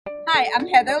Hi, I'm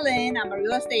Heather Lynn. I'm a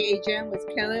real estate agent with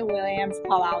Keller Williams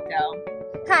Palo Alto.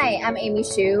 Hi, I'm Amy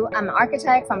Xu. I'm an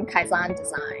architect from Kaizen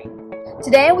Design.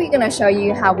 Today we're going to show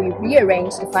you how we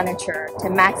rearrange the furniture to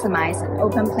maximize an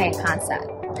open plan concept.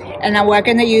 And now we're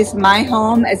going to use my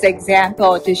home as an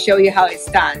example to show you how it's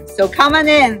done. So come on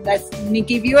in, let me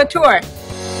give you a tour.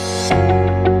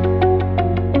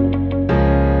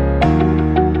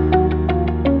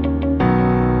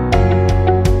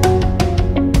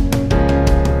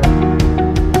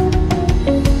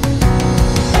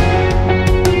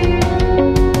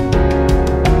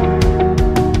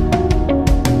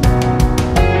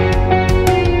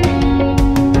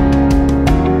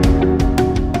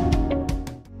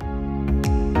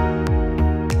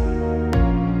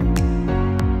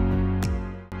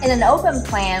 In an open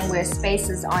plan where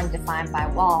spaces aren't defined by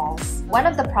walls, one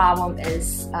of the problems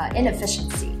is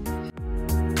inefficiency.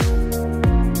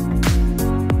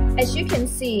 As you can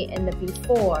see in the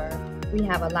before, we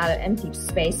have a lot of empty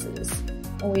spaces.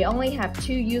 We only have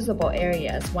two usable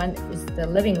areas. One is the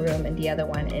living room and the other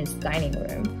one is dining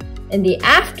room. In the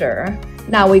after,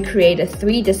 now we created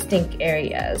three distinct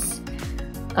areas.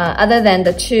 Other than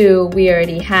the two we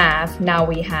already have, now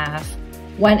we have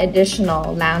one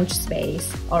additional lounge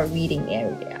space or reading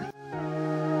area.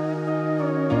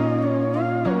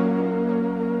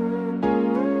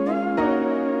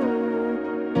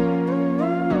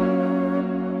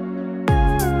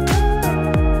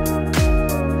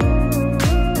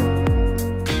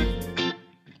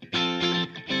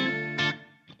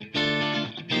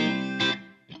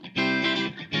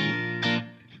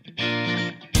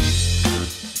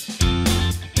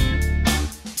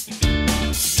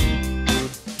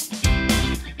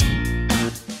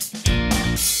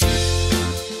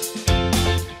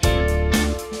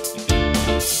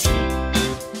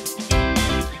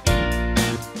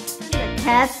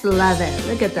 Pets love it.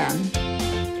 Look at them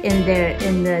in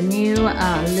the new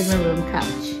living room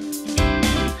couch.